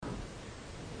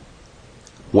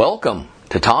Welcome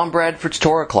to Tom Bradford's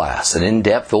Torah Class, an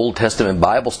in-depth Old Testament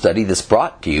Bible study that's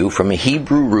brought to you from a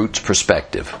Hebrew roots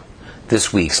perspective.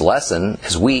 This week's lesson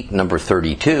is week number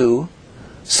 32,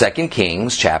 2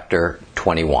 Kings chapter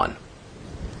 21.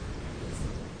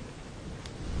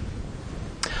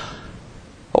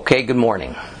 Okay, good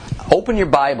morning. Open your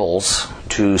Bibles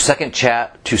to 2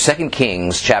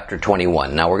 Kings chapter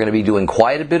 21. Now we're going to be doing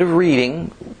quite a bit of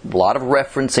reading, a lot of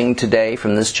referencing today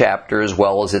from this chapter as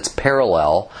well as its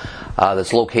parallel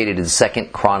that's located in 2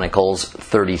 Chronicles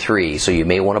 33. So you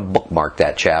may want to bookmark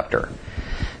that chapter.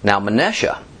 Now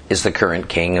Manasseh is the current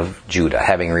king of Judah,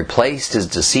 having replaced his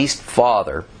deceased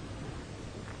father,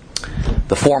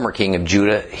 the former king of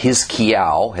Judah,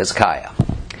 Hezekiah.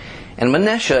 And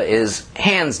Manasseh is,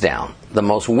 hands down, the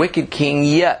most wicked king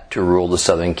yet to rule the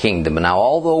southern kingdom. And now,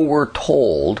 although we're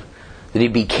told that he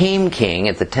became king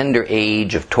at the tender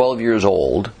age of 12 years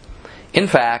old, in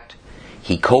fact,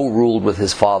 he co-ruled with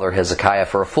his father Hezekiah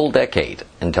for a full decade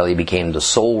until he became the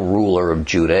sole ruler of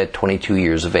Judah at 22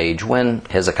 years of age when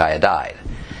Hezekiah died.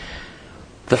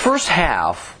 The first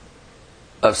half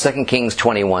of 2 Kings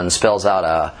 21 spells out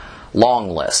a long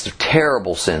list of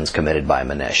terrible sins committed by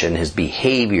Manasseh, and his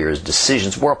behavior, his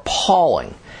decisions were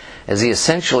appalling as he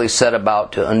essentially set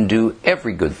about to undo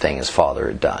every good thing his father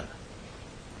had done.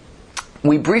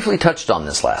 We briefly touched on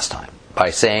this last time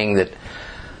by saying that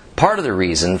part of the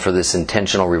reason for this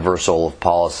intentional reversal of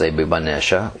policy by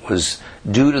Manasseh was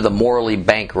due to the morally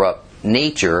bankrupt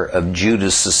nature of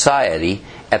Judah's society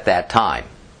at that time.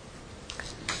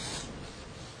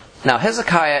 Now,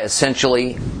 Hezekiah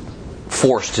essentially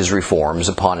forced his reforms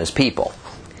upon his people.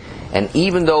 And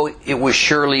even though it was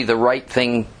surely the right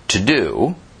thing to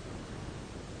do,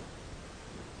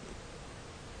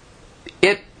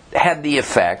 it had the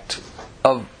effect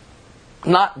of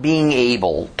not being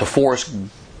able to force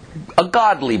a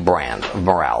godly brand of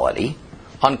morality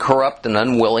on corrupt and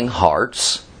unwilling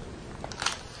hearts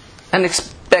and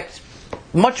expect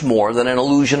much more than an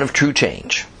illusion of true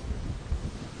change.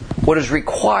 What is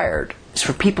required is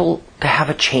for people to have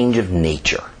a change of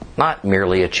nature, not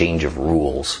merely a change of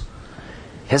rules.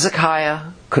 Hezekiah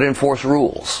could enforce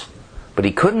rules, but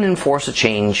he couldn't enforce a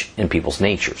change in people's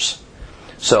natures.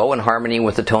 So, in harmony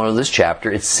with the tone of this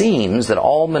chapter, it seems that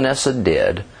all Manasseh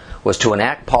did was to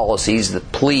enact policies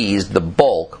that pleased the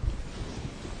bulk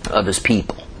of his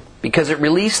people, because it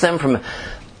released them from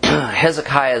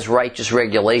Hezekiah's righteous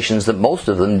regulations that most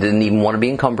of them didn't even want to be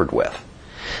encumbered with.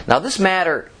 Now, this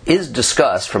matter is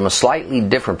discussed from a slightly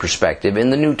different perspective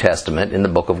in the New Testament in the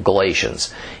book of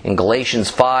Galatians. In Galatians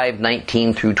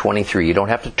 5:19 through 23, you don't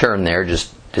have to turn there,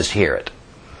 just hear it.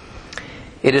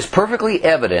 It is perfectly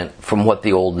evident from what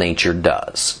the old nature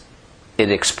does.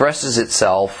 It expresses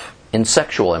itself in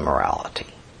sexual immorality,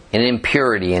 in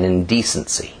impurity and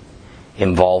indecency,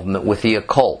 involvement with the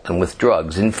occult and with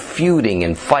drugs, in feuding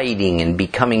and fighting and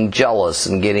becoming jealous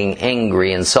and getting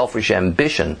angry and selfish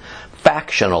ambition,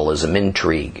 factionalism,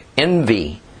 intrigue,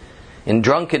 envy, in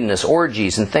drunkenness,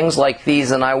 orgies, and things like these.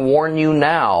 And I warn you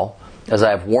now, as I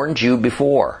have warned you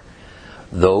before,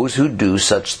 those who do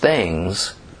such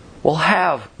things will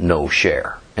have no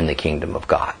share in the kingdom of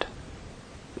God.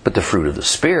 But the fruit of the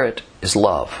Spirit is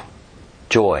love,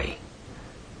 joy,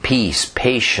 peace,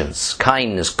 patience,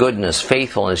 kindness, goodness,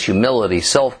 faithfulness, humility,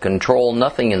 self-control.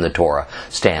 Nothing in the Torah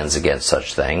stands against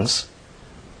such things.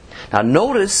 Now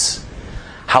notice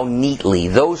how neatly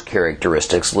those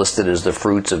characteristics listed as the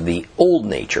fruits of the old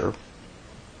nature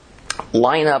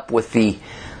line up with the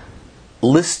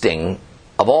listing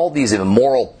of all these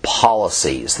immoral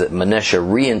policies that Manasseh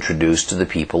reintroduced to the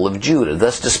people of Judah.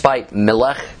 Thus, despite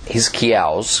Melech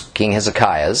Hizkiah's, King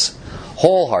Hezekiah's,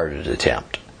 wholehearted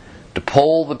attempt to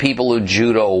pull the people of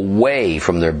Judah away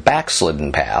from their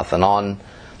backslidden path, and on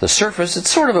the surface it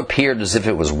sort of appeared as if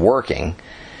it was working,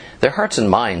 their hearts and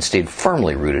minds stayed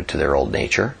firmly rooted to their old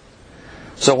nature.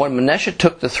 So when Manasseh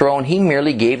took the throne, he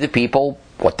merely gave the people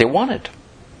what they wanted.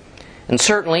 And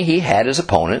certainly he had his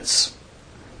opponents,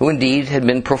 who indeed had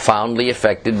been profoundly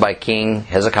affected by King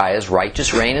Hezekiah's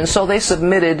righteous reign, and so they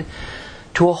submitted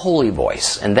to a holy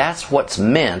voice. And that's what's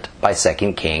meant by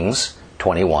 2 Kings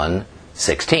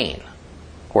 21:16,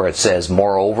 where it says,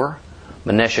 "Moreover,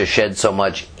 Manasseh shed so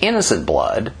much innocent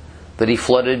blood that he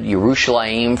flooded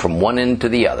Jerusalem from one end to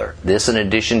the other. This in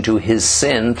addition to his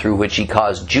sin through which he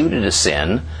caused Judah to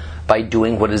sin by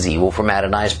doing what is evil from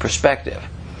Adonai's perspective."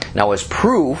 Now, as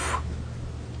proof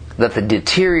that the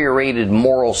deteriorated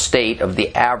moral state of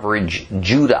the average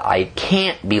Judahite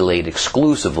can't be laid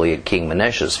exclusively at King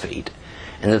Manasseh's feet,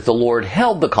 and that the Lord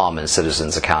held the common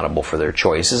citizens accountable for their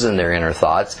choices and their inner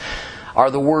thoughts, are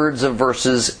the words of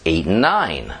verses 8 and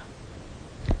 9.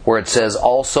 where it says,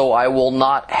 "Also I will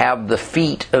not have the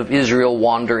feet of Israel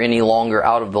wander any longer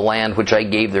out of the land which I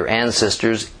gave their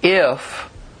ancestors, if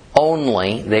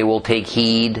only they will take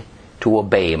heed to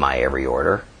obey my every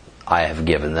order I have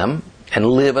given them, and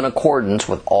live in accordance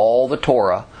with all the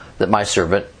Torah that my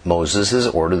servant Moses has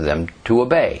ordered them to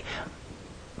obey."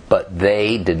 But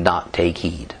they did not take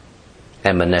heed.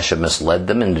 And Manasseh misled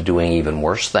them into doing even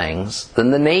worse things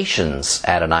than the nations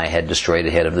Adonai had destroyed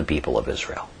ahead of the people of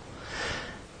Israel.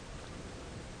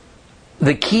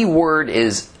 The key word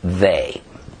is they.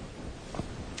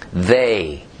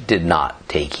 They did not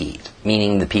take heed,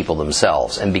 meaning the people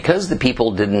themselves. And because the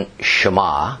people didn't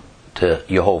shema to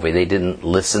Yehovah, they didn't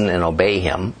listen and obey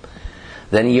him,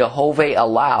 then Yehovah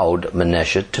allowed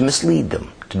Manasseh to mislead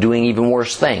them to doing even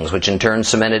worse things, which in turn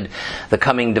cemented the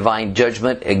coming divine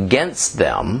judgment against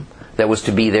them that was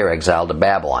to be their exile to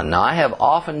Babylon. Now, I have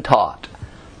often taught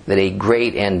that a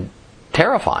great and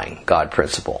terrifying God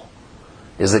principle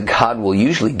is that God will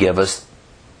usually give us,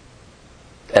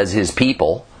 as His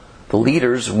people, the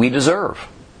leaders we deserve.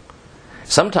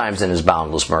 Sometimes in His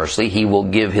boundless mercy, He will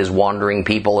give His wandering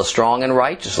people a strong and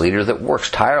righteous leader that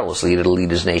works tirelessly to lead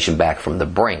His nation back from the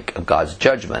brink of God's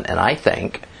judgment. And I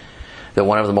think that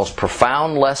one of the most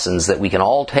profound lessons that we can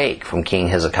all take from King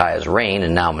Hezekiah's reign,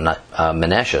 and now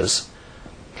Manasseh's,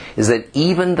 is that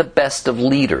even the best of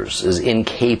leaders is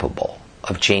incapable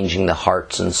of changing the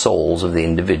hearts and souls of the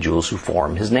individuals who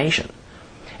form his nation.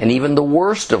 And even the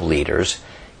worst of leaders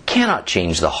cannot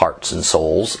change the hearts and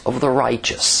souls of the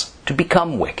righteous to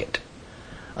become wicked,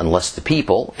 unless the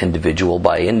people, individual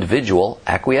by individual,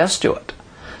 acquiesce to it.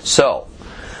 So,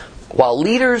 while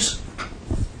leaders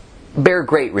bear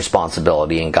great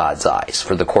responsibility in God's eyes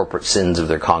for the corporate sins of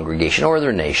their congregation or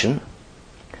their nation,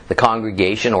 the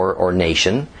congregation or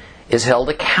nation is held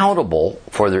accountable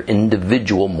for their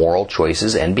individual moral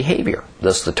choices and behavior.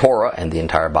 Thus, the Torah and the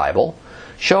entire Bible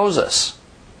shows us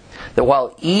that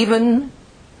while even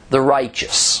the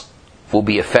righteous will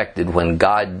be affected when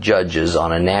God judges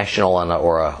on a national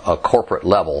or a corporate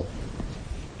level,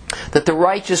 that the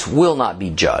righteous will not be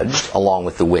judged along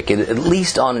with the wicked, at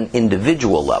least on an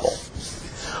individual level.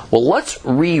 Well, let's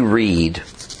reread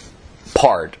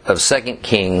part of 2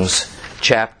 Kings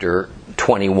chapter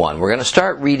 21. We're going to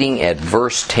start reading at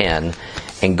verse 10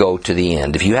 and go to the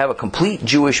end. If you have a complete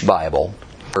Jewish Bible,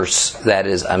 that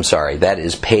is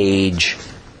page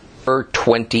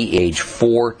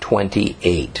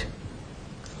 428.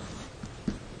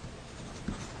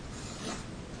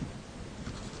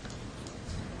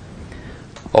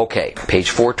 Okay, page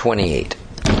 428.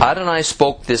 Adonai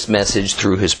spoke this message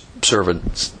through his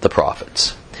servants, the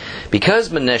prophets.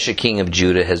 Because Manasseh, king of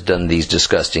Judah, has done these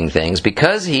disgusting things,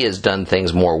 because he has done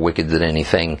things more wicked than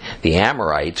anything the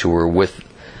Amorites who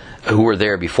were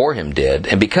there before him did,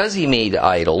 and because he made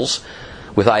idols,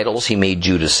 with idols he made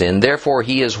Judah sin, therefore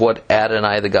he is what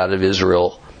Adonai, the God of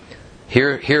Israel,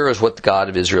 here is what the God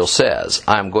of Israel says: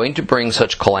 I am going to bring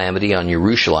such calamity on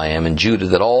Jerusalem and Judah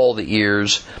that all the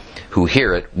ears who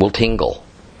hear it will tingle.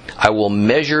 I will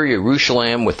measure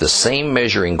Jerusalem with the same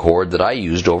measuring cord that I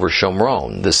used over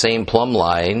Shomron, the same plumb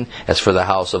line as for the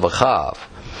house of Achav.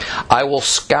 I will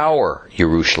scour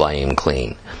Jerusalem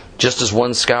clean, just as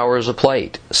one scours a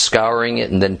plate, scouring it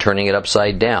and then turning it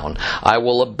upside down. I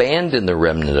will abandon the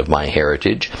remnant of my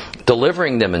heritage,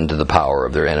 delivering them into the power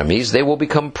of their enemies. They will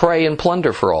become prey and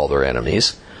plunder for all their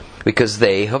enemies, because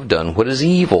they have done what is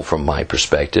evil from my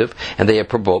perspective, and they have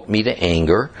provoked me to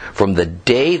anger from the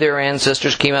day their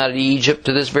ancestors came out of Egypt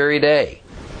to this very day.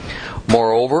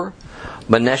 Moreover,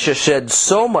 Manasseh shed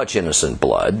so much innocent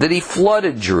blood that he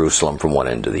flooded Jerusalem from one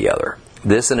end to the other.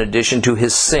 This in addition to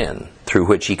his sin, through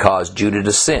which he caused Judah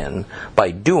to sin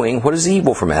by doing what is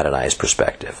evil from Adonai's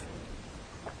perspective.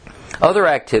 Other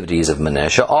activities of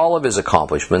Manasseh, all of his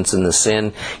accomplishments and the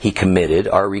sin he committed,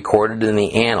 are recorded in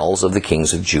the annals of the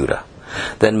kings of Judah.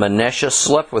 Then Manasseh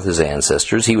slept with his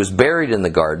ancestors. He was buried in the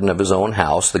garden of his own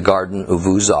house, the garden of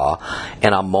Uzzah,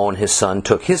 and Amon his son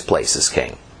took his place as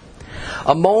king.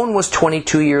 Amon was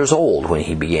 22 years old when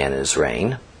he began his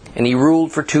reign, and he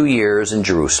ruled for 2 years in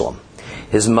Jerusalem.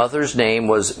 His mother's name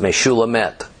was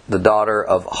Meshulamet, the daughter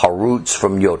of Harutz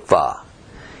from Yotvah.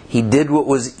 He did what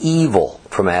was evil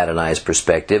from Adonai's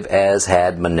perspective, as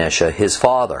had Manasseh his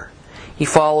father. He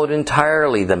followed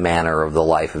entirely the manner of the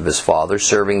life of his father,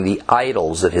 serving the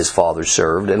idols that his father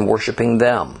served and worshipping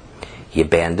them. He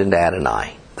abandoned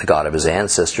Adonai, the God of his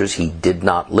ancestors. He did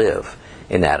not live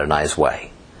in Adonai's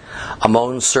way.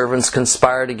 Amon's servants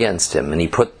conspired against him, and he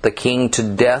put the king to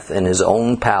death in his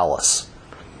own palace.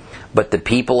 But the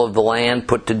people of the land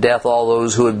put to death all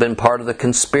those who had been part of the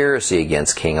conspiracy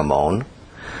against King Amon.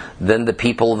 Then the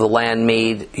people of the land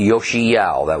made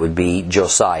Yoshiyahu, that would be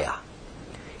Josiah,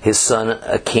 his son,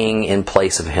 a king in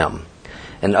place of him.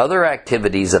 And other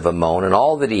activities of Amon and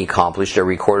all that he accomplished are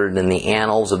recorded in the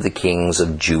annals of the kings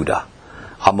of Judah.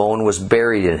 Amon was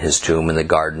buried in his tomb in the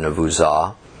garden of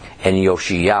Uzzah, and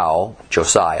Yoshiyahu,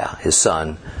 Josiah, his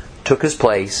son, took his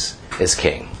place as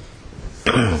king.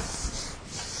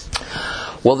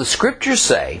 Well, the scriptures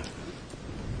say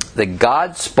that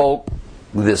God spoke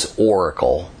this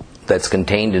oracle that's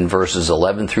contained in verses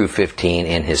 11 through 15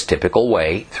 in his typical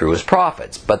way through his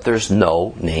prophets, but there's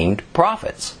no named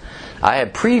prophets. I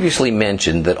had previously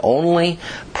mentioned that only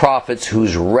prophets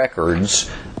whose records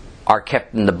are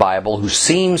kept in the Bible, who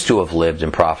seems to have lived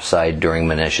and prophesied during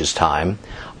Manasseh's time,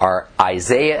 are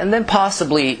Isaiah and then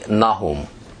possibly Nahum.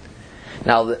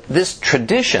 Now, this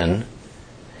tradition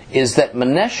is that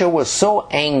Manasseh was so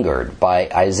angered by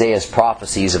Isaiah's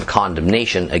prophecies of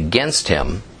condemnation against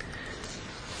him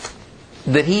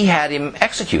that he had him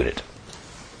executed.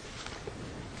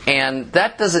 And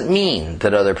that doesn't mean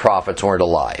that other prophets weren't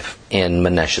alive in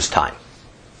Manasseh's time,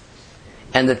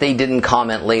 and that they didn't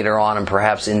comment later on and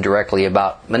perhaps indirectly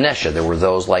about Manasseh. There were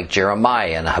those like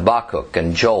Jeremiah and Habakkuk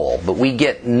and Joel, but we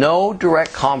get no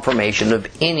direct confirmation of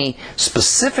any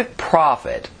specific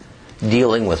prophet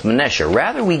dealing with Manasseh.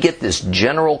 Rather, we get this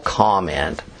general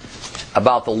comment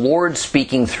about the Lord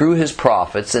speaking through his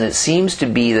prophets, and it seems to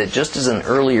be that just as in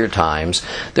earlier times,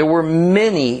 there were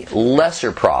many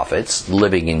lesser prophets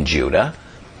living in Judah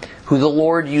who the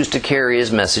Lord used to carry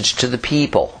his message to the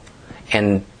people,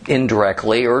 and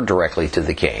indirectly or directly to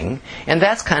the king. And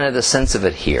that's kind of the sense of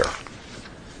it here.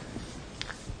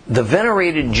 The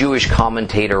venerated Jewish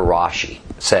commentator Rashi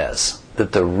says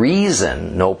that the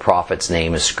reason no prophet's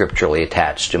name is scripturally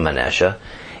attached to Manasseh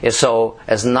is so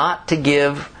as not to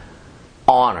give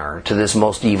honor to this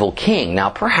most evil king. Now,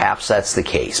 perhaps that's the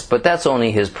case, but that's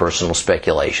only his personal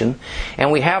speculation.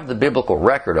 And we have the biblical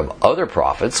record of other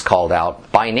prophets called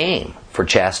out by name for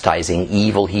chastising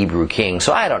evil Hebrew kings,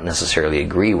 so I don't necessarily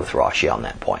agree with Rashi on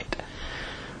that point.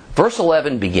 Verse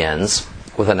 11 begins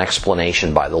with an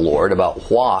explanation by the Lord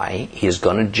about why he is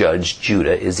going to judge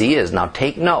Judah as he is. Now,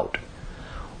 take note.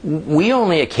 We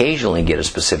only occasionally get a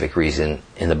specific reason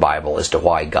in the Bible as to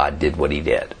why God did what he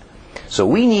did. So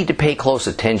we need to pay close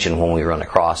attention when we run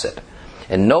across it.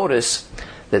 And notice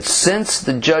that since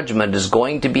the judgment is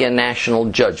going to be a national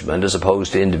judgment as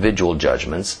opposed to individual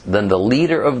judgments, then the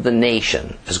leader of the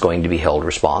nation is going to be held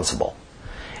responsible.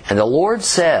 And the Lord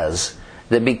says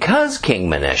that because King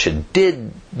Manasseh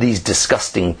did these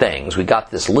disgusting things, we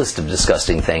got this list of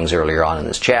disgusting things earlier on in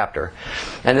this chapter,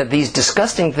 and that these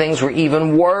disgusting things were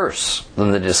even worse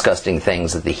than the disgusting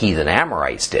things that the heathen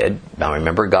Amorites did. Now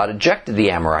remember, God ejected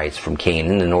the Amorites from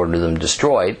Canaan in order to them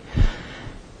destroyed,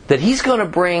 that he's going to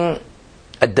bring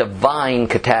a divine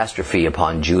catastrophe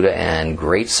upon Judah and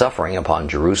great suffering upon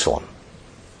Jerusalem.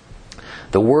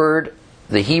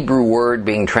 The Hebrew word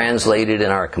being translated in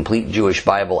our complete Jewish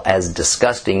Bible as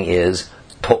disgusting is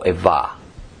to'evah.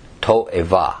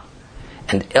 To'evah.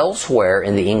 And elsewhere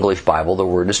in the English Bible, the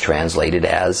word is translated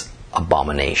as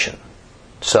abomination.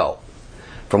 So,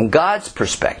 from God's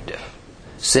perspective,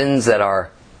 sins that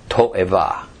are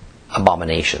to'evah,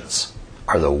 abominations,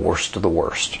 are the worst of the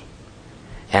worst.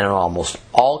 And in almost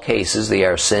all cases, they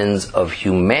are sins of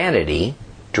humanity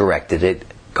directed at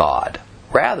God,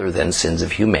 rather than sins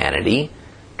of humanity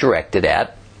directed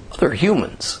at other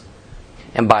humans.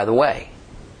 And by the way,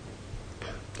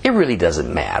 it really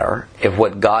doesn't matter if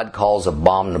what God calls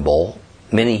abominable,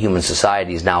 many human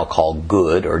societies now call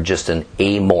good, or just an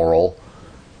amoral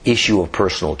issue of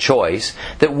personal choice,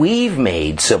 that we've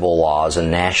made civil laws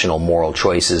and national moral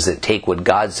choices that take what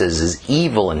God says is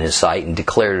evil in his sight and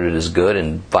declared it as good,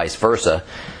 and vice versa.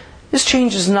 This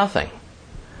changes nothing.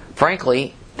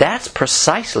 Frankly, that's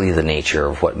precisely the nature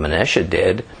of what Manasseh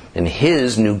did in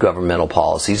his new governmental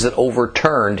policies that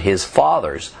overturned his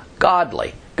father's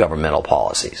godly governmental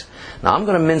policies. Now, I'm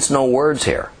going to mince no words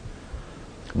here.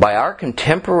 By our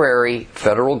contemporary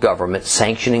federal government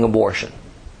sanctioning abortion,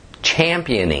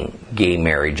 championing gay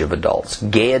marriage of adults,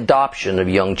 gay adoption of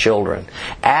young children,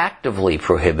 actively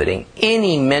prohibiting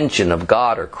any mention of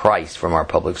God or Christ from our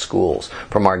public schools,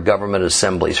 from our government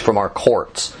assemblies, from our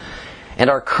courts, and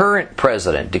our current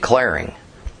president declaring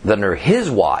that under his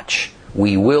watch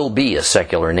we will be a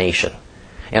secular nation,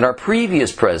 and our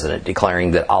previous president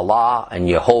declaring that Allah and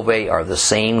Jehovah are the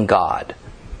same God,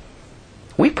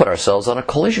 we put ourselves on a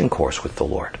collision course with the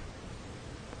Lord.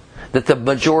 That the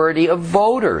majority of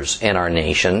voters in our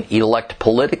nation elect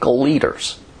political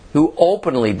leaders who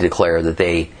openly declare that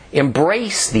they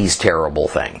embrace these terrible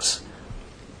things.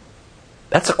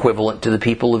 That's equivalent to the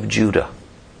people of Judah.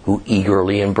 who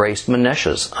eagerly embraced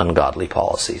Manasseh's ungodly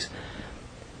policies.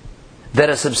 That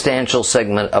a substantial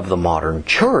segment of the modern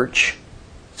church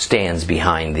stands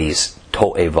behind these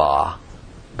to'eva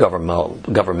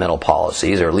governmental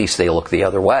policies, or at least they look the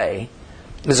other way,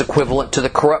 is equivalent to the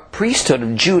corrupt priesthood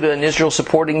of Judah and Israel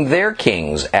supporting their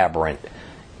king's aberrant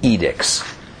edicts.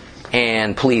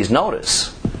 And please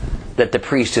notice that the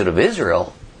priesthood of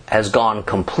Israel has gone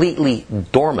completely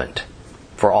dormant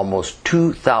for almost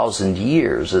 2,000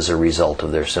 years as a result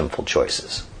of their sinful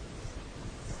choices.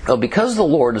 Well, because the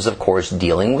Lord is, of course,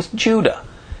 dealing with Judah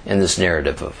in this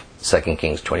narrative of 2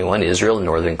 Kings 21, Israel, the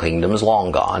northern kingdom, is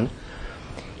long gone.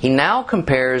 He now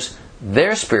compares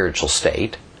their spiritual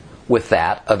state with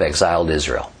that of exiled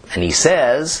Israel. And he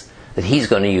says that he's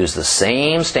going to use the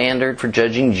same standard for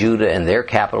judging Judah and their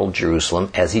capital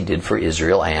Jerusalem as he did for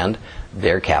Israel and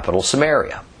their capital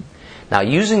Samaria. Now,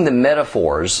 using the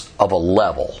metaphors of a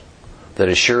level that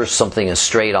assures something is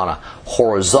straight on a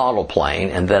horizontal plane,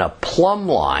 and then a plumb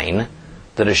line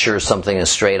that assures something is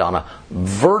straight on a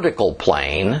vertical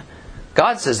plane,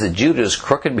 God says that Judah is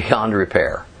crooked beyond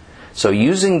repair. So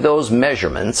using those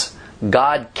measurements,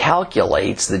 God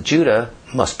calculates that Judah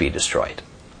must be destroyed.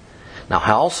 Now,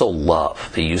 I also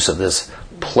love the use of this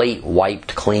plate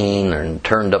wiped clean and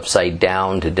turned upside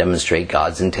down to demonstrate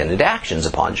God's intended actions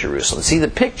upon Jerusalem. See, the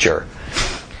picture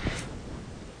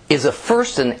is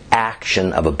first an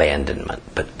action of abandonment,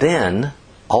 but then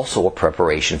also a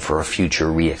preparation for a future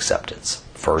reacceptance.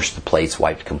 First, the plate's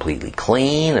wiped completely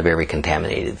clean of every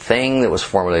contaminated thing that was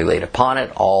formerly laid upon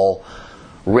it. All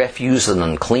refuse and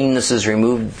uncleanness is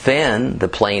removed. Then the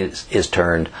plate is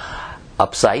turned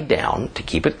upside down to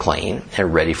keep it clean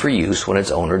and ready for use when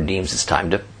its owner deems it's time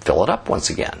to fill it up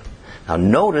once again. Now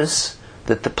notice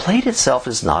that the plate itself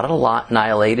is not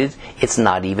annihilated. It's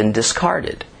not even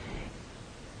discarded.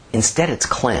 Instead, it's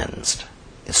cleansed.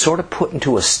 It's sort of put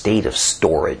into a state of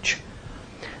storage.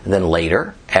 And then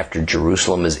later, after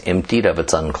Jerusalem is emptied of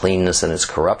its uncleanness and its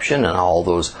corruption, and all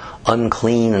those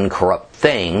unclean and corrupt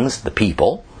things, the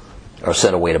people, are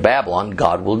sent away to Babylon,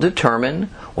 God will determine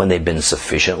when they've been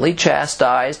sufficiently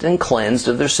chastised and cleansed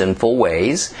of their sinful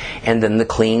ways, and then the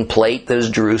clean plate that is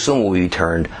Jerusalem will be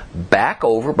turned back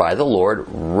over by the Lord,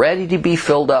 ready to be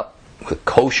filled up with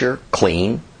kosher,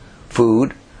 clean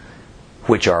food,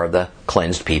 which are the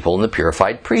cleansed people and the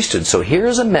purified priesthood. So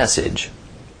here's a message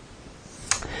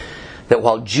that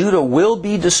while Judah will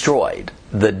be destroyed,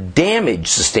 the damage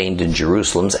sustained in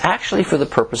Jerusalem is actually for the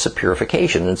purpose of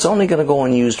purification. It's only going to go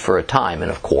unused for a time. And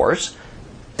of course,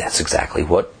 that's exactly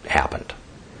what happened.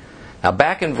 Now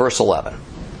back in verse 11.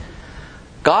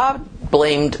 God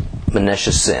blamed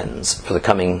Manasseh's sins for the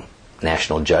coming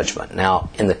national judgment. Now,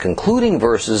 in the concluding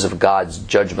verses of God's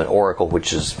judgment oracle,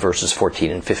 which is verses 14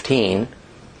 and 15,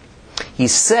 he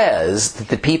says that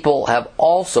the people have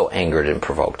also angered and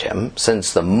provoked him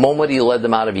since the moment he led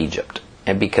them out of Egypt.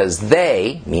 And because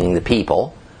they, meaning the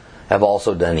people, have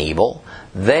also done evil,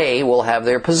 they will have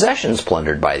their possessions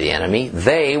plundered by the enemy.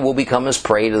 They will become as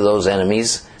prey to those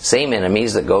enemies, same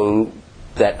enemies that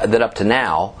up to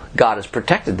now God has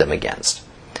protected them against.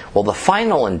 Well, the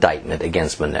final indictment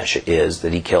against Manasseh is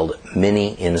that he killed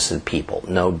many innocent people.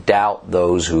 No doubt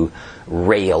those who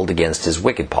railed against his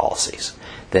wicked policies.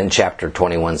 Then chapter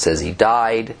 21 says he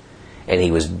died, and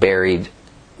he was buried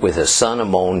with his son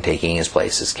Ammon taking his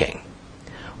place as king.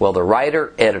 Well, the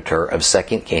writer-editor of 2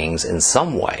 Kings, in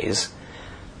some ways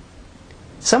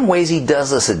he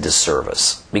does us a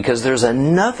disservice, because there's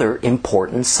another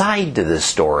important side to this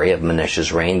story of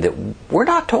Manasseh's reign that we're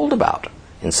not told about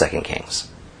in 2 Kings.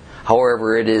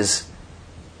 However, it is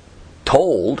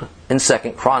told in 2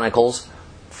 Chronicles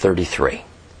 33.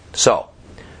 So,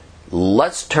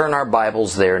 let's turn our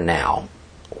Bibles there now,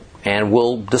 and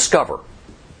we'll discover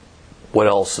what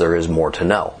else there is more to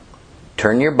know.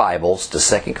 Turn your Bibles to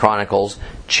 2 Chronicles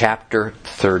chapter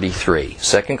 33.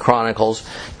 2 Chronicles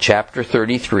chapter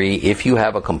 33. If you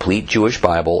have a complete Jewish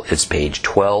Bible, it's page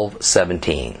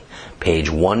 1217.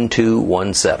 Page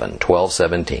 1217.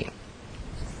 1217.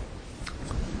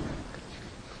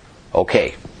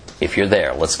 Okay, if you're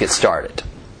there, let's get started.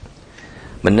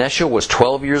 Manasseh was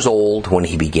 12 years old when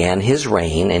he began his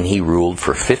reign, and he ruled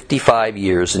for 55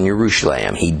 years in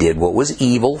Jerusalem. He did what was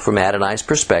evil from Adonai's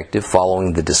perspective,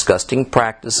 following the disgusting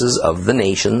practices of the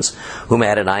nations whom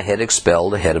Adonai had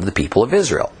expelled ahead of the people of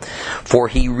Israel. For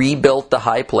he rebuilt the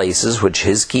high places which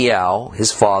Hizkiah,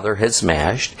 his father, had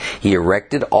smashed. He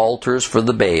erected altars for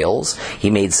the Baals.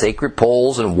 He made sacred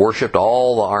poles and worshipped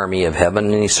all the army of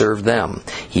heaven, and he served them.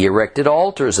 He erected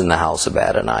altars in the house of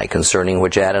Adonai, concerning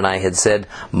which Adonai had said,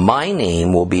 "My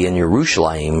name will be in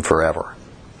Jerusalem forever."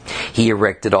 He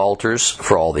erected altars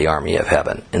for all the army of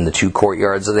heaven in the 2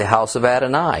 courtyards of the house of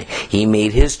Adonai. He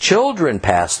made his children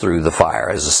pass through the fire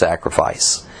as a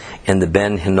sacrifice in the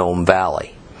Ben Hinnom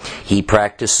valley. He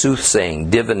practiced soothsaying,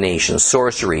 divination,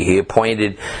 sorcery. He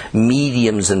appointed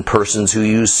mediums and persons who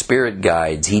used spirit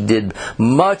guides. He did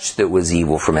much that was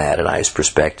evil from Adonai's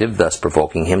perspective, thus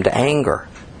provoking him to anger.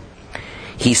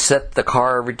 He set the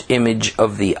carved image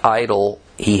of the idol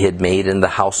he had made in the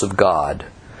house of God,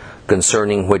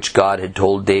 concerning which God had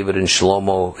told David and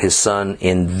Shlomo his son,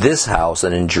 in this house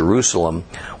and in Jerusalem,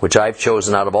 which I've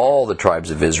chosen out of all the tribes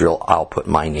of Israel, I'll put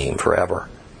my name forever.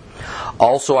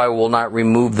 Also, I will not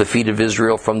remove the feet of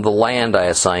Israel from the land I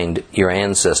assigned your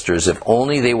ancestors, if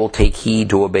only they will take heed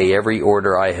to obey every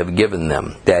order I have given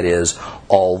them, that is,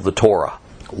 all the Torah,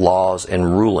 laws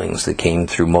and rulings that came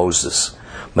through Moses.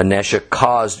 Manasseh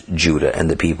caused Judah and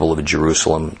the people of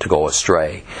Jerusalem to go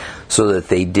astray, so that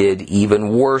they did even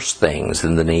worse things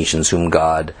than the nations whom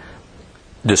God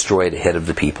destroyed ahead of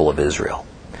the people of Israel.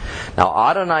 Now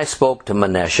Adonai spoke to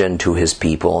Manasseh and to his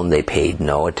people, and they paid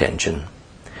no attention.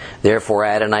 Therefore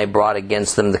Adonai brought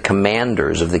against them the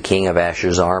commanders of the king of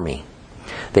Asher's army.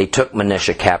 They took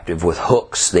Manasseh captive with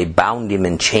hooks. They bound him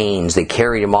in chains. They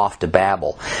carried him off to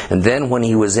Babel. And then when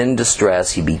he was in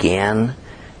distress, he began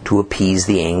to appease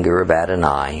the anger of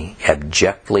Adonai,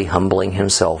 abjectly humbling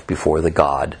himself before the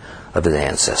God of his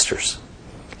ancestors.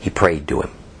 He prayed to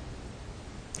him.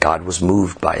 God was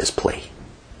moved by his plea.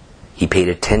 He paid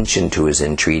attention to his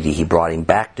entreaty. He brought him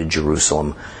back to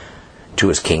Jerusalem to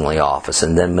his kingly office.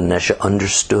 And then Manasseh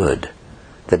understood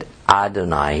that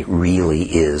Adonai really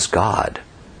is God.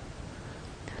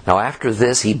 Now after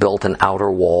this, he built an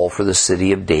outer wall for the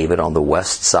city of David on the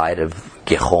west side of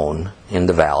Gihon in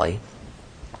the valley,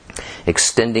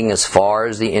 extending as far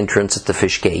as the entrance at the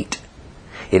fish gate.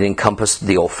 It encompassed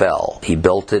the Ophel. He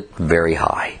built it very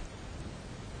high.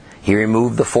 He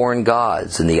removed the foreign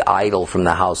gods and the idol from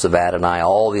the house of Adonai,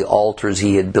 all the altars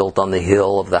he had built on the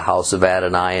hill of the house of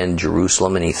Adonai in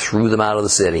Jerusalem, and he threw them out of the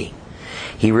city.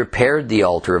 He repaired the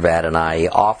altar of Adonai,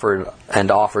 offered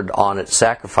on it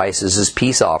sacrifices as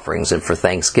peace offerings and for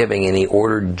thanksgiving, and he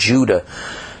ordered Judah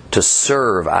to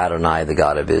serve Adonai, the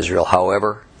God of Israel.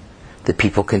 However, the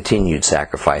people continued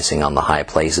sacrificing on the high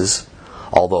places,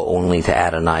 although only to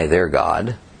Adonai their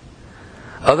God.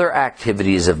 Other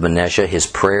activities of Manasseh, his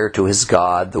prayer to his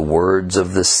God, the words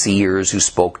of the seers who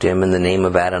spoke to him in the name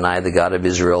of Adonai, the God of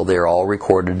Israel, they are all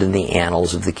recorded in the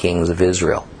annals of the kings of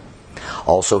Israel.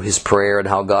 Also his prayer and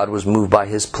how God was moved by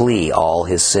his plea, all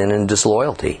his sin and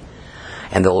disloyalty,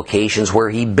 and the locations where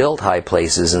he built high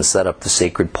places and set up the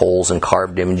sacred poles and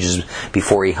carved images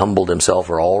before he humbled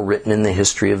himself are all written in the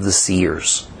history of the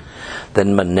seers.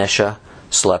 Then Manasseh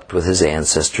slept with his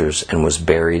ancestors and was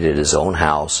buried at his own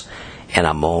house, and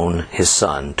Amon, his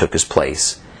son, took his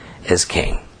place as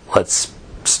king. Let's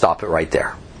stop it right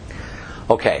there.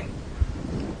 Okay.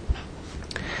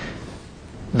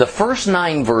 The first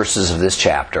 9 verses of this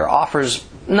chapter offers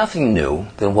nothing new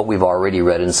than what we've already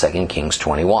read in 2 Kings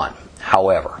 21.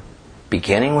 However,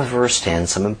 beginning with verse 10,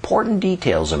 some important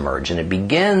details emerge, and it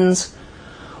begins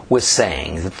with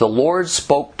saying that the Lord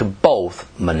spoke to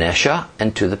both Manasseh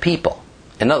and to the people.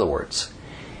 In other words,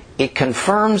 it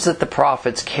confirms that the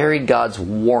prophets carried God's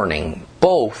warning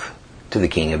both to the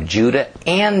king of Judah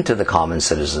and to the common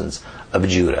citizens of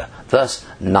Judah. Thus,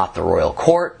 not the royal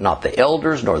court, not the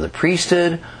elders, nor the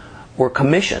priesthood were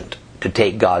commissioned to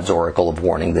take God's oracle of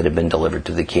warning that had been delivered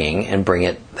to the king and bring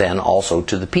it then also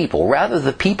to the people. Rather,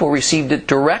 the people received it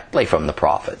directly from the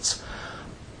prophets.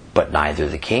 But neither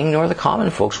the king nor the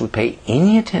common folks would pay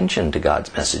any attention to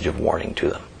God's message of warning to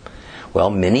them.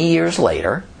 Well, many years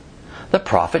later, the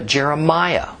prophet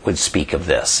Jeremiah would speak of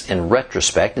this in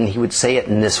retrospect, and he would say it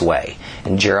in this way,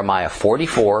 in Jeremiah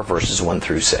 44, verses 1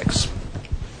 through 6.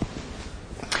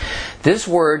 This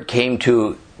word came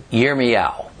to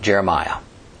Jeremiah,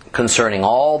 concerning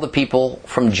all the people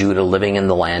from Judah living in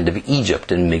the land of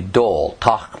Egypt, in Migdol,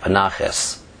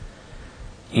 Tachpanches,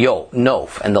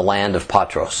 Noph, and the land of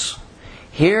Patros.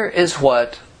 Here is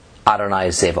what Adonai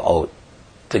Zevaot,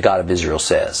 the God of Israel,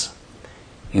 says.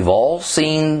 You've all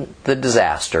seen the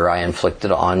disaster I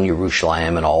inflicted on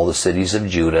Jerusalem and all the cities of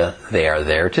Judah. They are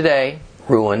there today,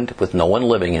 ruined, with no one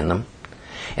living in them.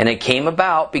 And it came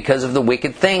about because of the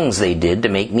wicked things they did to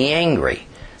make me angry,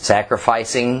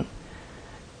 sacrificing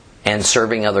and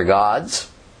serving other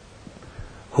gods,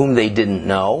 whom they didn't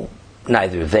know,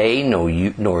 neither they, nor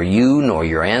you, nor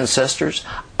your ancestors.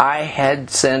 I had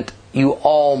sent you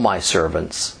all my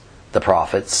servants, the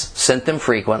prophets, sent them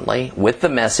frequently with the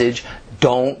message,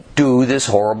 don't do this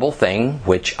horrible thing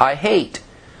which I hate.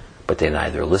 But they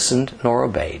neither listened nor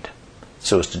obeyed.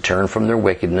 so as to turn from their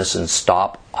wickedness and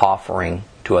stop offering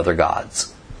to other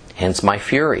gods. Hence my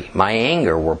fury, my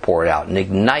anger were poured out and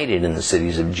ignited in the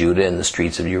cities of Judah and the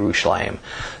streets of Jerusalem,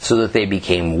 so that they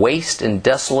became waste and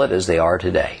desolate as they are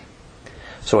today.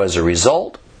 So as a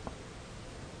result,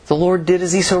 the Lord did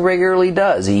as He so regularly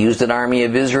does. He used an army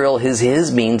of Israel as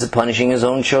His means of punishing His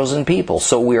own chosen people.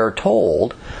 So we are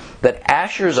told that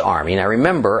Asher's army, now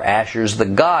remember, Asher's the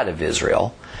god of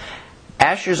Israel,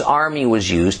 Asher's army was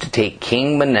used to take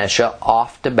King Manasseh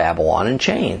off to Babylon in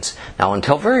chains. Now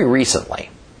until very recently,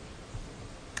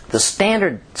 the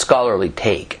standard scholarly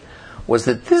take was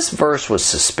that this verse was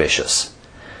suspicious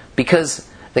because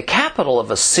the capital of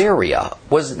Assyria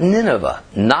was Nineveh,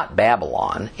 not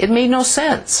Babylon. It made no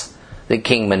sense that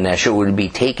King Manasseh would be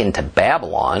taken to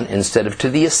Babylon instead of to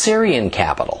the Assyrian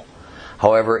capital.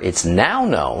 However, it's now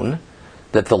known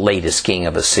that the latest king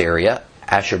of Assyria,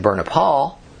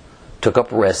 Ashurbanipal, took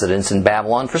up residence in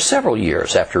Babylon for several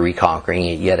years after reconquering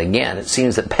it yet again. It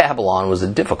seems that Babylon was a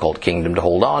difficult kingdom to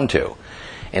hold on to.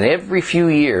 And every few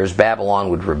years, Babylon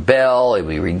would rebel, it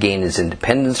would regain its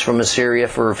independence from Assyria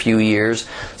for a few years,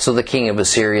 so the king of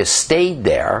Assyria stayed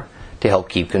there to help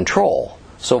keep control.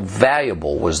 So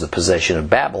valuable was the possession of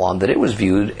Babylon that it was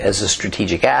viewed as a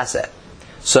strategic asset.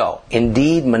 So,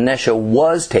 indeed, Manasseh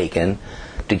was taken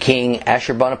to King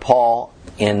Ashurbanipal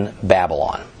in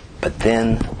Babylon. But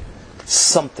then,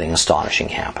 something astonishing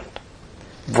happened.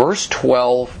 Verse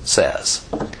 12 says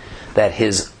that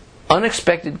his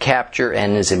unexpected capture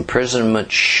and his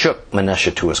imprisonment shook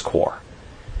Manasseh to his core.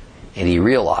 And he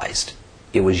realized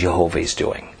it was Jehovah's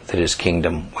doing that his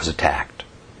kingdom was attacked.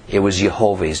 It was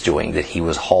Jehovah's doing that he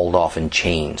was hauled off in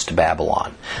chains to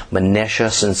Babylon. Manasseh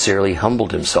sincerely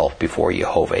humbled himself before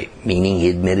Jehovah, meaning he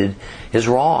admitted his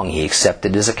wrong. He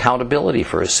accepted his accountability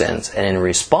for his sins. And in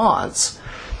response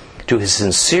to his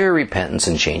sincere repentance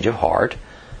and change of heart,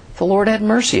 the Lord had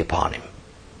mercy upon him.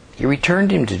 He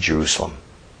returned him to Jerusalem,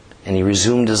 and he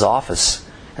resumed his office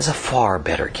as a far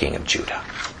better king of Judah.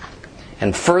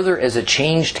 And further, as a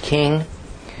changed king,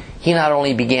 he not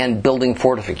only began building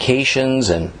fortifications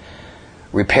and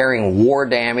repairing war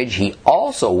damage, he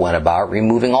also went about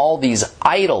removing all these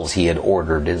idols he had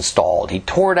ordered installed. He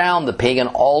tore down the pagan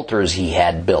altars he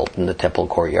had built in the temple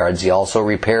courtyards. He also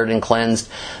repaired and cleansed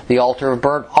the altar of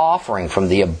burnt offering from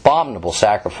the abominable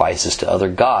sacrifices to other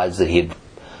gods that he had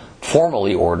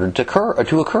formerly ordered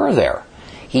to occur there.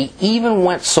 He even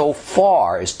went so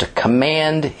far as to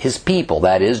command his people,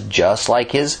 that is, just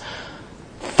like his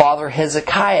father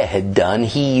Hezekiah had done,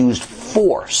 he used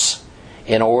force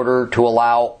in order to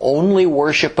allow only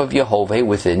worship of Jehovah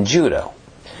within Judah.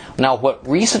 Now, what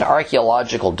recent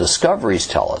archaeological discoveries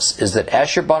tell us is that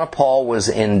Ashurbanipal was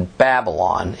in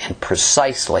Babylon in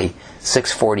precisely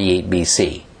 648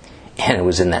 BC, and it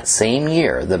was in that same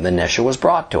year that Manasseh was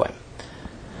brought to him.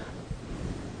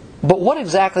 But what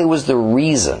exactly was the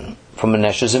reason for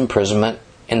Manasseh's imprisonment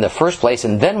in the first place,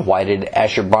 and then why did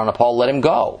Ashurbanipal let him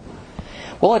go?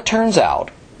 Well, it turns out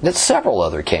that several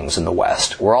other kings in the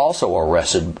West were also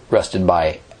arrested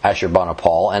by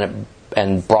Ashurbanipal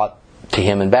and brought to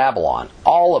him in Babylon.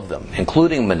 All of them,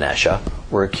 including Manasseh,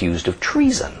 were accused of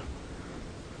treason.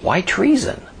 Why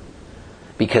treason?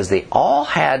 Because they all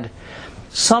had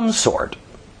some sort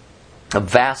of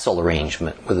vassal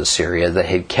arrangement with Assyria that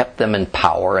had kept them in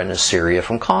power and Assyria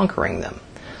from conquering them.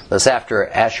 Thus, after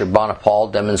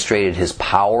Ashurbanipal demonstrated his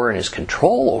power and his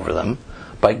control over them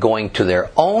by going to their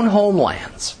own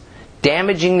homelands,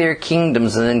 damaging their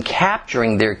kingdoms, and then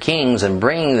capturing their kings and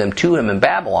bringing them to him in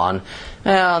Babylon,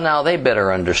 well, now they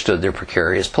better understood their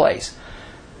precarious place.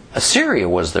 Assyria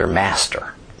was their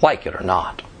master, like it or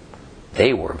not.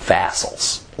 They were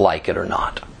vassals, like it or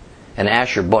not. And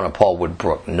Ashurbanipal would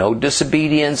brook no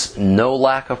disobedience, no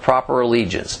lack of proper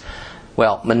allegiance.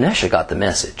 Well, Manasseh got the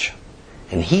message,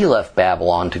 and he left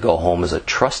Babylon to go home as a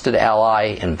trusted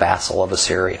ally and vassal of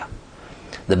Assyria.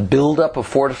 The buildup of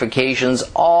fortifications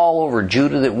all over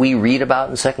Judah that we read about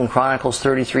in 2 Chronicles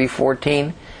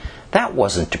 33:14, that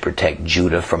wasn't to protect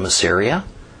Judah from Assyria.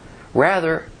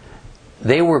 Rather,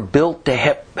 they were built to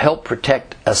help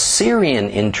protect Assyrian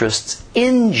interests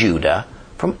in Judah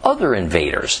from other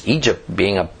invaders, Egypt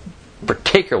being a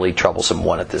particularly troublesome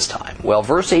one at this time. Well,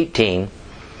 verse 18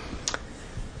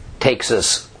 takes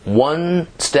us one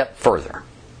step further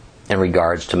in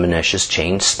regards to Manasseh's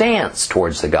changed stance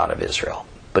towards the God of Israel.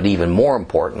 But even more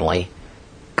importantly,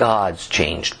 God's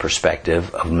changed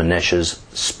perspective of Manasseh's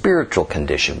spiritual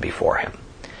condition before him.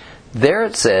 There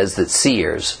it says that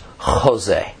seers,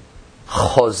 Hoseh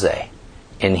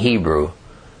in Hebrew,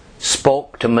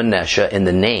 spoke to Manasseh in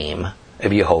the name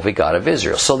of Jehovah God of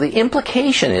Israel. So the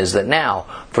implication is that now,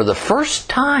 for the first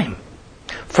time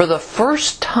For the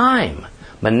first time,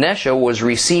 Manasseh was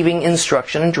receiving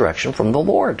instruction and direction from the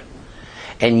Lord.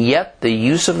 And yet the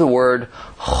use of the word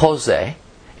Hoseh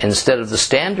instead of the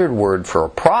standard word for a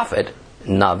prophet,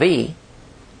 Navi,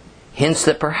 hints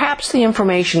that perhaps the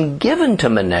information given to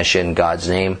Manasseh in God's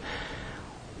name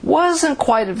wasn't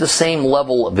quite of the same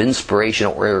level of inspiration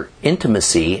or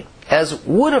intimacy as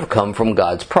would have come from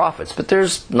God's prophets. But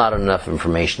there's not enough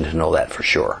information to know that for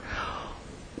sure.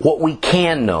 What we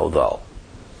can know, though,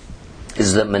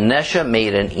 is that Manasseh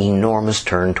made an enormous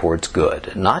turn towards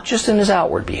good, not just in his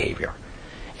outward behavior,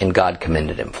 and God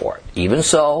commended him for it. Even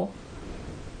so,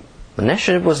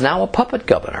 Manasseh was now a puppet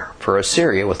governor for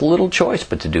Assyria with little choice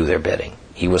but to do their bidding.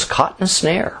 He was caught in a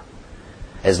snare,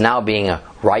 as now being a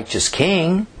righteous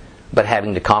king, but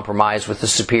having to compromise with the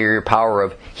superior power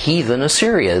of heathen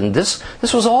Assyria. And this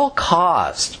was all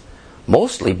caused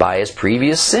mostly by his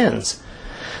previous sins.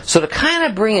 So to kind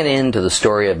of bring an end to the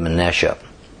story of Manasseh,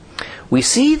 we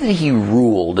see that he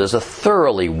ruled as a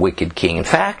thoroughly wicked king. In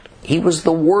fact, he was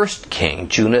the worst king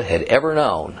Judah had ever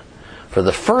known for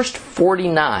the first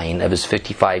 49 of his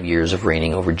 55 years of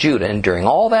reigning over Judah. And during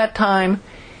all that time,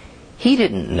 he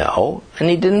didn't know and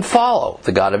he didn't follow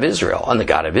the God of Israel. And the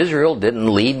God of Israel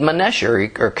didn't lead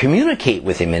Manasseh or communicate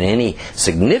with him in any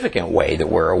significant way that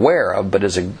we're aware of, but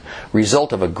as a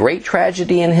result of a great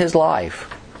tragedy in his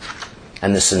life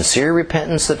and the sincere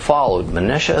repentance that followed,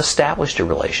 Manasseh established a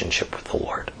relationship with the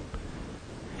Lord.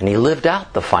 And he lived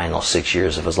out the final 6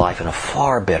 years of his life in a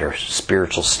far better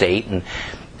spiritual state and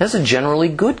as a generally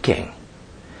good king.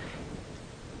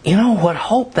 You know what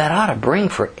hope that ought to bring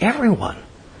for everyone,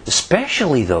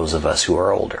 especially those of us who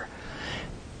are older.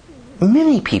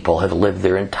 Many people have lived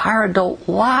their entire adult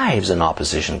lives in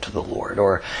opposition to the Lord,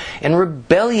 or in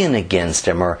rebellion against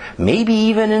Him, or maybe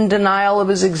even in denial of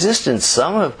His existence.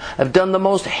 Some have done the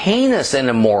most heinous and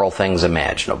immoral things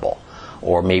imaginable.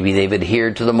 Or maybe they've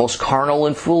adhered to the most carnal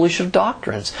and foolish of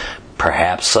doctrines.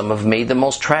 Perhaps some have made the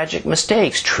most tragic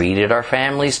mistakes, treated our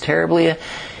families terribly,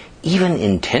 even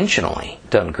intentionally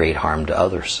done great harm to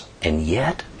others. And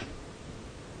yet,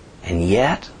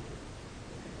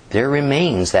 there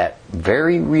remains that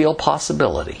very real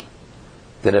possibility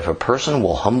that if a person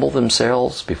will humble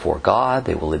themselves before God,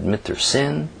 they will admit their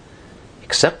sin,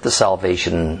 accept the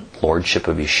salvation and lordship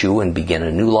of Yeshua, and begin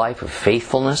a new life of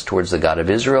faithfulness towards the God of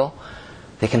Israel,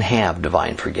 they can have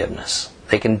divine forgiveness.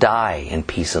 They can die in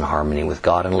peace and harmony with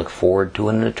God and look forward to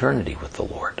an eternity with the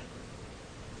Lord.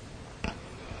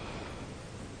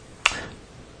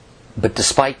 But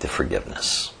despite the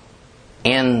forgiveness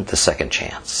and the second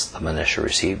chance that Manasseh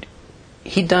received,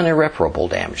 he'd done irreparable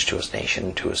damage to his nation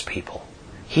and to his people.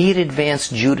 He had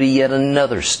advanced Judah yet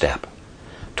another step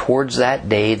towards that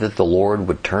day that the Lord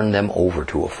would turn them over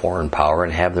to a foreign power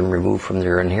and have them removed from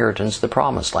their inheritance, the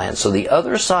Promised Land. So the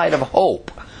other side of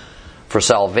hope for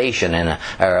salvation and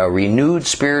a renewed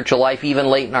spiritual life, even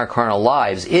late in our carnal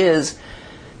lives, is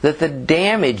that the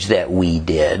damage that we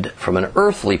did from an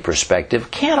earthly perspective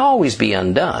can't always be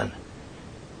undone.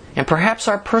 And perhaps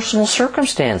our personal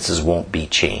circumstances won't be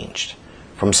changed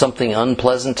from something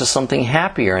unpleasant to something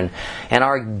happier. And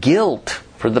our guilt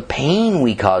for the pain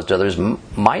we caused others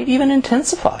might even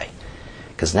intensify,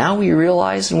 because now we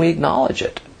realize and we acknowledge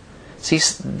it. See,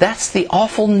 that's the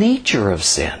awful nature of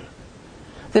sin.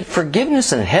 That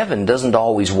forgiveness in heaven doesn't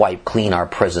always wipe clean our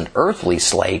present earthly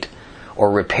slate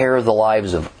or repair the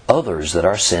lives of others that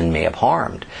our sin may have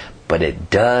harmed. But it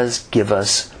does give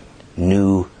us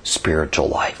new spiritual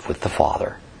life with the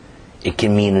Father. It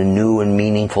can mean a new and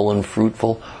meaningful and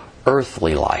fruitful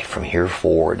earthly life from here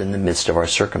forward in the midst of our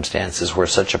circumstances where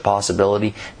such a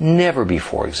possibility never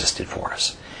before existed for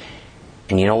us.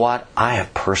 And you know what? I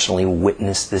have personally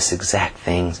witnessed this exact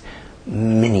thing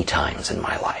many times in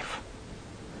my life.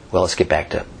 Well, let's get back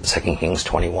to 2 Kings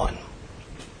 21.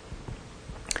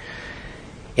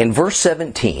 In verse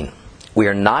 17, we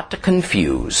are not to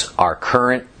confuse our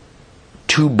current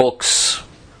 2 books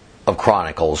of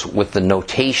Chronicles with the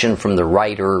notation from the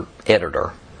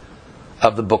writer-editor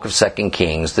of the book of 2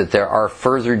 Kings that there are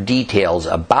further details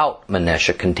about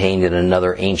Manasseh contained in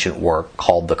another ancient work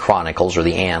called the Chronicles or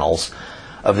the Annals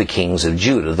of the Kings of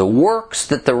Judah. The works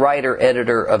that the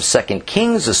writer-editor of 2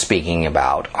 Kings is speaking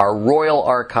about are royal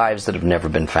archives that have never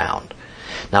been found.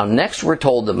 Now next we're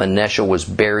told that Manasseh was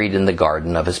buried in the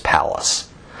garden of his palace,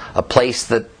 a place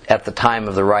that at the time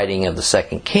of the writing of the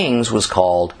 2 Kings was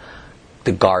called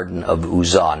the Garden of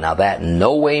Uzzah. Now that in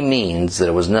no way means that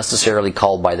it was necessarily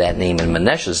called by that name in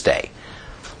Manasseh's day.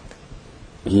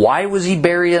 Why was he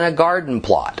buried in a garden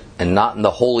plot and not in the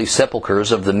holy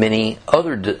sepulchres of the many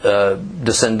other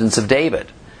descendants of David?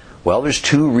 Well, there's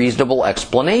two reasonable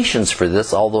explanations for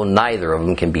this, although neither of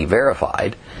them can be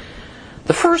verified.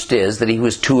 The first is that he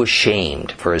was too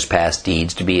ashamed for his past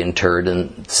deeds to be interred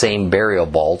in the same burial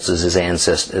vaults as his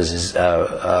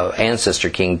ancestor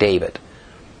King David.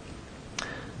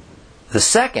 The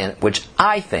second, which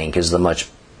I think is the much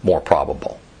more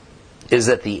probable, is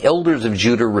that the elders of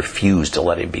Judah refused to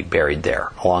let him be buried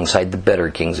there, alongside the better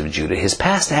kings of Judah. His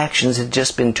past actions had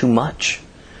just been too much.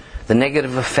 The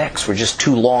negative effects were just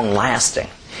too long-lasting.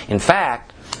 In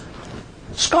fact,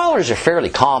 scholars are fairly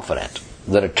confident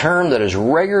that a term that is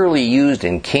regularly used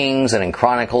in Kings and in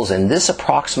Chronicles in this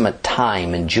approximate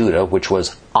time in Judah, which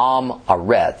was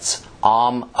Am-Aretz,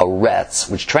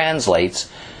 which translates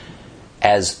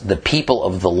as the people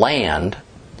of the land,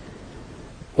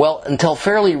 well, until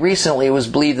fairly recently it was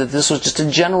believed that this was just a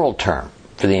general term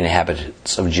for the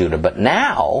inhabitants of Judah. But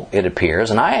now it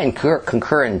appears, and I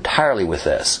concur entirely with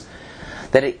this,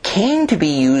 that it came to be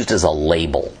used as a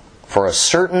label for a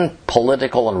certain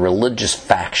political and religious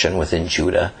faction within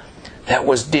Judah that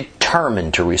was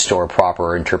determined to restore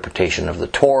proper interpretation of the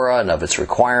Torah and of its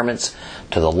requirements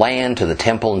to the land, to the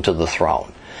temple, and to the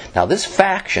throne. Now, this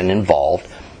faction involved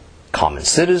common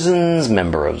citizens,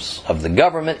 members of the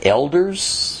government,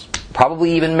 elders,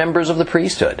 probably even members of the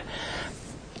priesthood.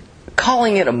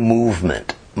 Calling it a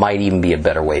movement might even be a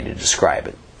better way to describe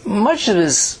it. Much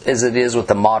as it is with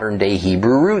the modern-day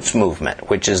Hebrew Roots movement,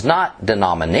 which is not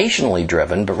denominationally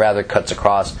driven, but rather cuts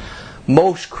across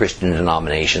most Christian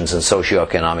denominations and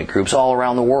socioeconomic groups all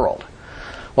around the world.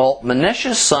 Well,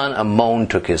 Manasseh's son Amon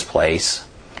took his place,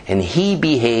 and he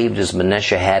behaved as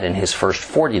Manasseh had in his first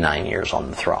 49 years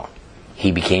on the throne.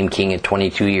 He became king at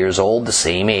 22 years old, the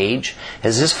same age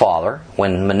as his father,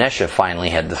 when Manasseh finally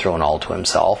had the throne all to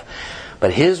himself.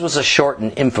 But his was a short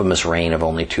and infamous reign of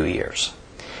only 2 years.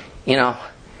 You know,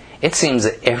 it seems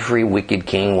that every wicked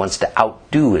king wants to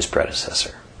outdo his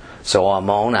predecessor. So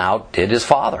Amon outdid his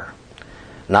father.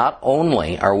 Not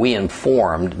only are we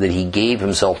informed that he gave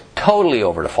himself totally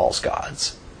over to false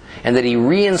gods, and that he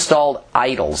reinstalled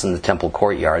idols in the temple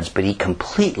courtyards, but he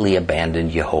completely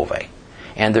abandoned Jehovah.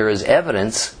 And there is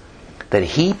evidence that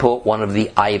he put one of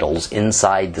the idols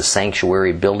inside the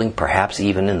sanctuary building, perhaps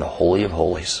even in the Holy of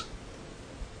Holies.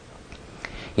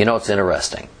 You know, it's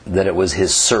interesting that it was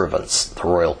his servants, the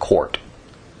royal court,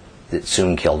 that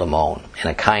soon killed Amon in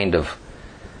a kind of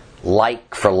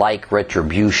like-for-like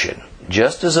retribution.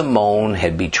 Just as Amon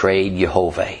had betrayed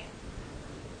Jehovah,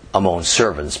 Amon's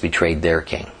servants betrayed their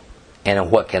king. And in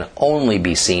what can only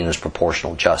be seen as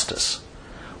proportional justice,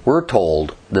 we're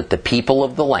told that the people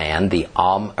of the land, the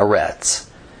Am-Aretz,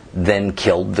 then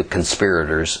killed the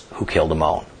conspirators who killed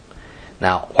Amon.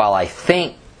 Now, while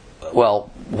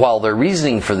their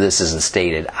reasoning for this isn't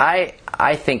stated, I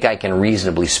think I can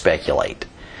reasonably speculate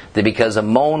that because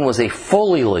Amon was a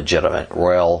fully legitimate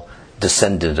royal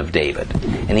descendant of David,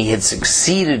 and he had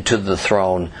succeeded to the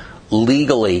throne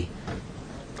legally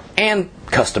and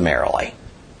customarily,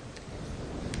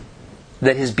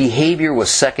 that his behavior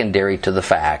was secondary to the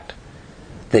fact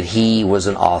that he was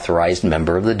an authorized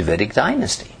member of the Davidic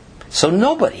dynasty. So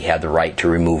nobody had the right to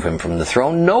remove him from the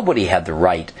throne. Nobody had the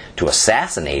right to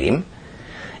assassinate him.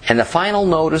 And the final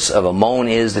notice of Amon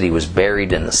is that he was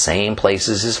buried in the same place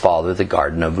as his father, the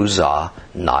Garden of Uzzah,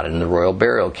 not in the royal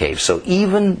burial cave. So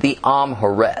even the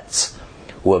Am-Haretz,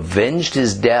 who avenged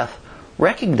his death,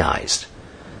 recognized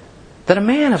that a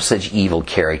man of such evil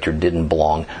character didn't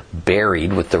belong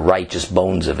buried with the righteous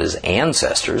bones of his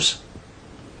ancestors.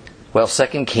 Well,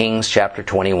 2 Kings chapter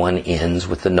 21 ends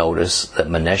with the notice that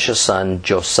Manasseh's son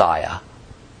Josiah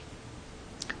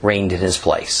reigned in his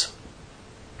place.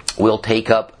 We'll take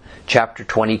up chapter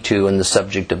 22 and the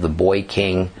subject of the boy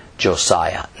king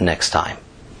Josiah next time.